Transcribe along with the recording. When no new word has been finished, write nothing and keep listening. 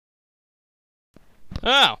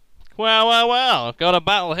Oh, well. Got a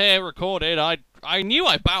battle here recorded. I knew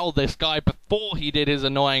I battled this guy before he did his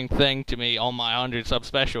annoying thing to me on my 100 sub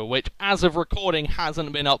special, which, as of recording,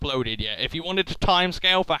 hasn't been uploaded yet. If you wanted to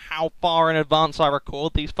timescale for how far in advance I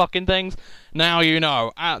record these fucking things, now you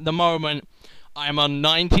know. At the moment, I'm on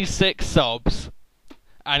 96 subs.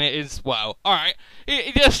 And it is, well, alright,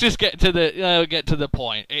 let's just get to the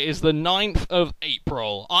point. It is the 9th of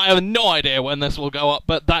April. I have no idea when this will go up,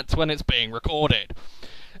 but that's when it's being recorded.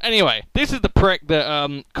 Anyway, this is the prick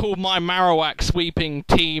that called my Marowak sweeping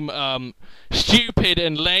team stupid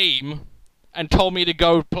and lame and told me to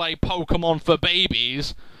go play Pokemon for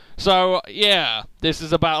babies. So, yeah, this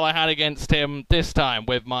is a battle I had against him this time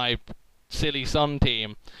with my silly Sun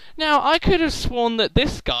team. Now, I could have sworn that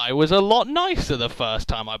this guy was a lot nicer the first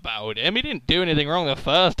time I battled him. He didn't do anything wrong the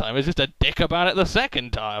first time, he was just a dick about it the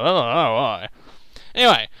second time. I don't know why.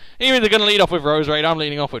 Anyway, he's either going to lead off with Roserade, I'm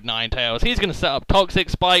leading off with Ninetales. He's going to set up Toxic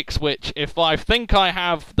Spikes, which, if I think I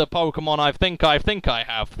have the Pokemon I think I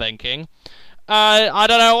have thinking, I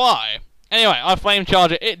don't know why. Anyway, I Flame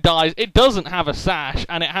Charge it, it dies, it doesn't have a Sash,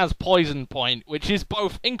 and it has Poison Point, which is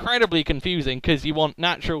both incredibly confusing, because you want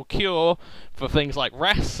Natural Cure for things like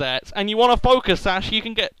rest sets, and you want a Focus Sash, you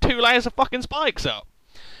can get 2 layers of fucking spikes up.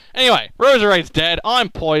 Anyway, Roserade's dead, I'm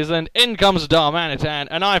poisoned, in comes Darmanitan,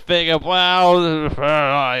 and I figure, well,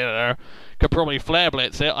 I don't know, could probably Flare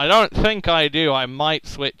Blitz it. I don't think I do, I might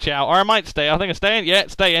switch out, or I might stay. I think I stay in, yeah,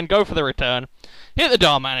 stay in, go for the return. Hit the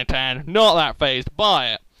Darmanitan, not that phased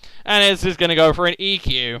by it. And it's just going to go for an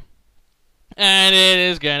EQ. And it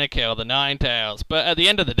is going to kill the Ninetales. But at the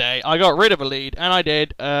end of the day, I got rid of a lead, and I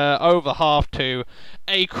did over half to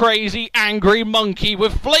a crazy, angry monkey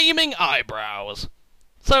with flaming eyebrows.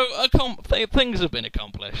 So, things have been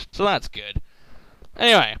accomplished, so that's good.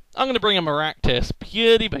 Anyway, I'm going to bring a Maractus,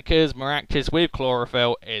 purely because Maractus with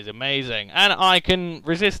Chlorophyll is amazing. And I can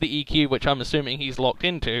resist the EQ, which I'm assuming he's locked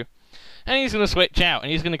into. And he's going to switch out,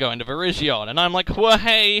 and he's going to go into Virizion. And I'm like, well,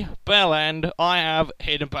 hey, Bellend, I have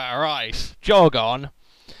Hidden Power Ice. Jog on.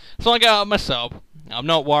 So I get out my sub. I'm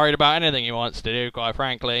not worried about anything he wants to do, quite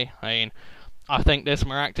frankly. I mean, I think this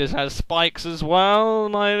Maractus has spikes as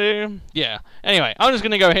well, I do. Yeah. Anyway, I'm just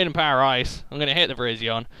going to go Hidden Power Ice. I'm going to hit the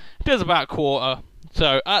Virizion. It does about a quarter.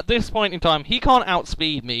 So, at this point in time, he can't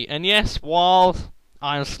outspeed me. And yes, while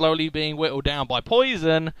I'm slowly being whittled down by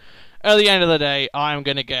poison, at the end of the day, I'm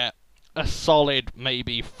going to get a solid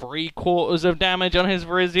maybe 3/4 of damage on his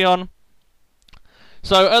Virizion.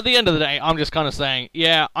 So at the end of the day, I'm just kind of saying,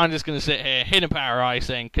 yeah, I'm just going to sit here, Hidden Power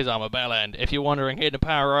Icing, because I'm a Bellend. If you're wondering, Hidden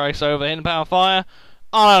Power Ice over Hidden Power Fire,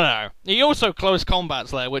 I don't know. He also close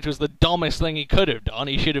combats there, which was the dumbest thing he could have done.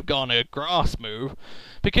 He should have gone a grass move,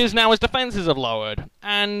 because now his defenses have lowered.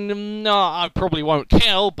 And no, I probably won't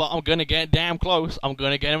kill, but I'm going to get damn close. I'm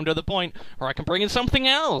going to get him to the point where I can bring in something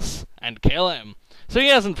else and kill him. So he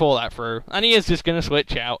hasn't thought that through, and he is just going to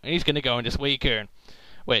switch out, and he's going to go into Suicune,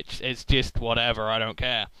 which is just whatever, I don't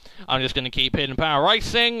care. I'm just going to keep Hidden Power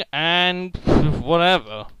Icing, and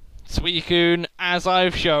whatever. Suicune, as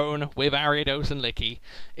I've shown with Ariados and Licky,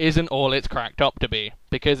 isn't all it's cracked up to be.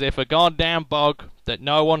 Because if a goddamn bug that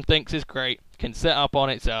no one thinks is great can sit up on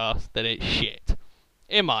its ass, then it's shit.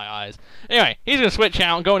 In my eyes. Anyway, he's going to switch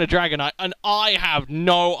out and go into Dragonite, and I have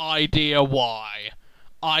no idea why.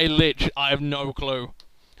 I have no clue.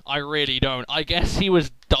 I really don't. I guess he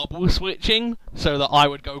was double switching so that I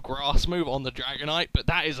would go grass move on the Dragonite, but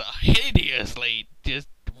that is a hideously just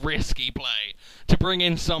risky play to bring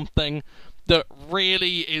in something that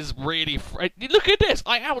really is really... Look at this!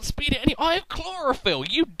 I outspeed it and I have Chlorophyll,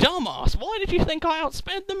 you dumbass! Why did you think I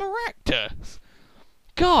outsped the Maractus?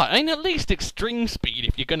 God, I mean, at least extreme speed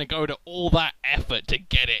if you're going to go to all that effort to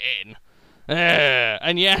get it in.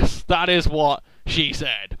 And yes, that is what she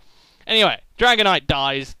said. Anyway, Dragonite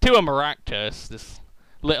dies to a Maractus, this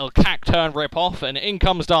little Cacturn rip-off, and in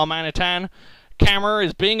comes Darmanitan. Camera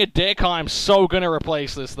is being a dick. I'm so gonna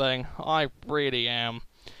replace this thing. I really am.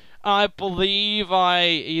 I believe I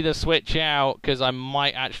either switch out, because I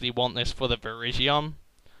might actually want this for the Virizion,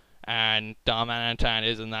 and Darmanitan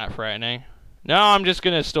isn't that threatening. No, I'm just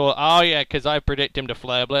gonna store... Oh yeah, because I predict him to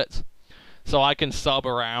Flare Blitz. So I can sub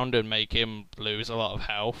around and make him lose a lot of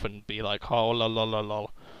health and be like, oh, lol, lol, lol,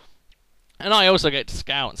 lol. And I also get to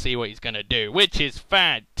scout and see what he's going to do, which is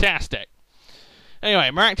fantastic. Anyway,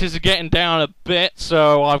 Maractus is getting down a bit,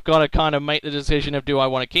 so I've got to kind of make the decision of do I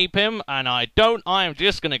want to keep him, and I don't. I am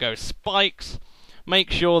just going to go Spikes. Make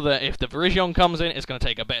sure that if the Virizion comes in, it's going to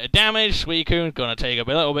take a bit of damage. Suicune's going to take a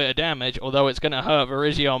little bit of damage, although it's going to hurt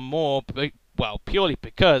Virizion more, well, purely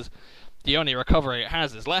because the only recovery it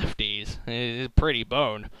has is lefties. It's pretty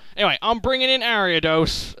bone. Anyway, I'm bringing in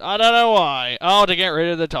Ariados. I don't know why. Oh, to get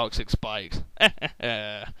rid of the toxic spikes.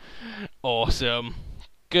 Awesome.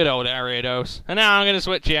 Good old Ariados. And now I'm going to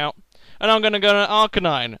switch out. And I'm going to go to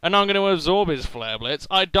Arcanine. And I'm going to absorb his Flare Blitz.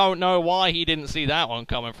 I don't know why he didn't see that one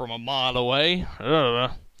coming from a mile away.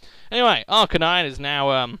 Anyway, Arcanine is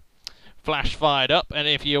now flash fired up, and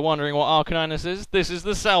if you're wondering what Arcanine this is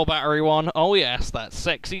the cell battery one. Oh yes, that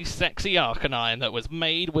sexy Arcanine that was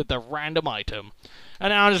made with the random item.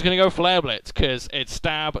 And now I'm just going to go Flare Blitz, because it's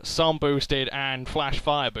Stab, Sun boosted, and Flash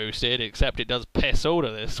Fire boosted, except it does piss all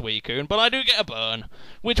to this Suicune, but I do get a burn,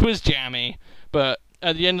 which was jammy, but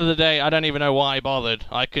at the end of the day, I don't even know why I bothered.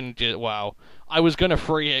 I can just, wow. I was going to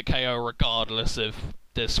free hit KO regardless of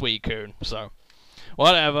the Suicune, so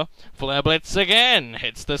whatever. Flare Blitz again.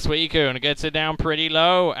 Hits the Suicune. Gets it down pretty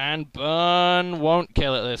low. And Burn won't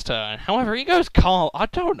kill it this turn. However, he goes calm. I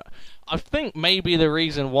don't know. I think maybe the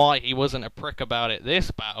reason why he wasn't a prick about it this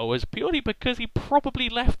battle was purely because he probably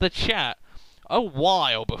left the chat a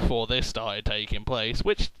while before this started taking place,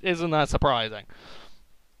 which isn't that surprising.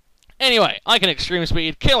 Anyway, I can Extreme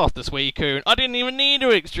Speed, kill off the Suicune. I didn't even need to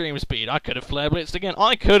Extreme Speed. I could have Flare Blitzed again.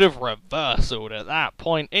 I could have reversaled at that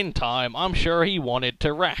point in time. I'm sure he wanted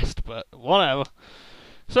to rest, but whatever.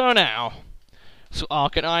 So now,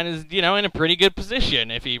 Arcanine is, in a pretty good position.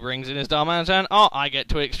 If he brings in his Darmanitan, I get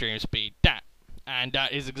to Extreme Speed that. And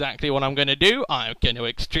that is exactly what I'm going to do. I'm going to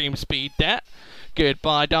Extreme Speed that.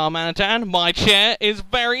 Goodbye, Darmanitan. My chair is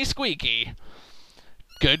very squeaky.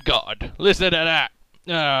 Good God. Listen to that.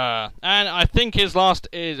 And I think his last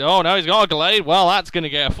is... Oh, no, he's got a Gallade. Well, that's going to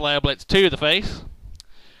get a Flare Blitz to the face.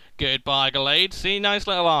 Goodbye, Gallade. See, nice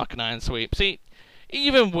little Arcanine sweep. See,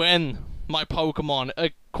 even when my Pokemon are,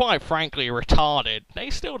 quite frankly, retarded, they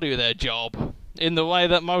still do their job in the way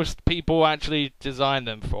that most people actually design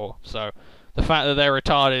them for. So, the fact that they're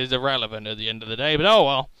retarded is irrelevant at the end of the day, but oh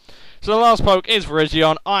well. So the last poke is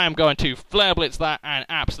Virizion. I am going to Flare Blitz that and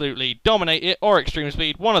absolutely dominate it, or Extreme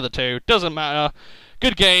Speed, one of the two, doesn't matter.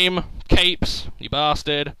 Good game, Capes, you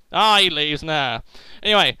bastard. He leaves, nah.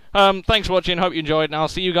 Anyway, thanks for watching, hope you enjoyed, and I'll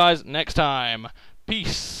see you guys next time.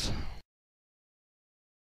 Peace.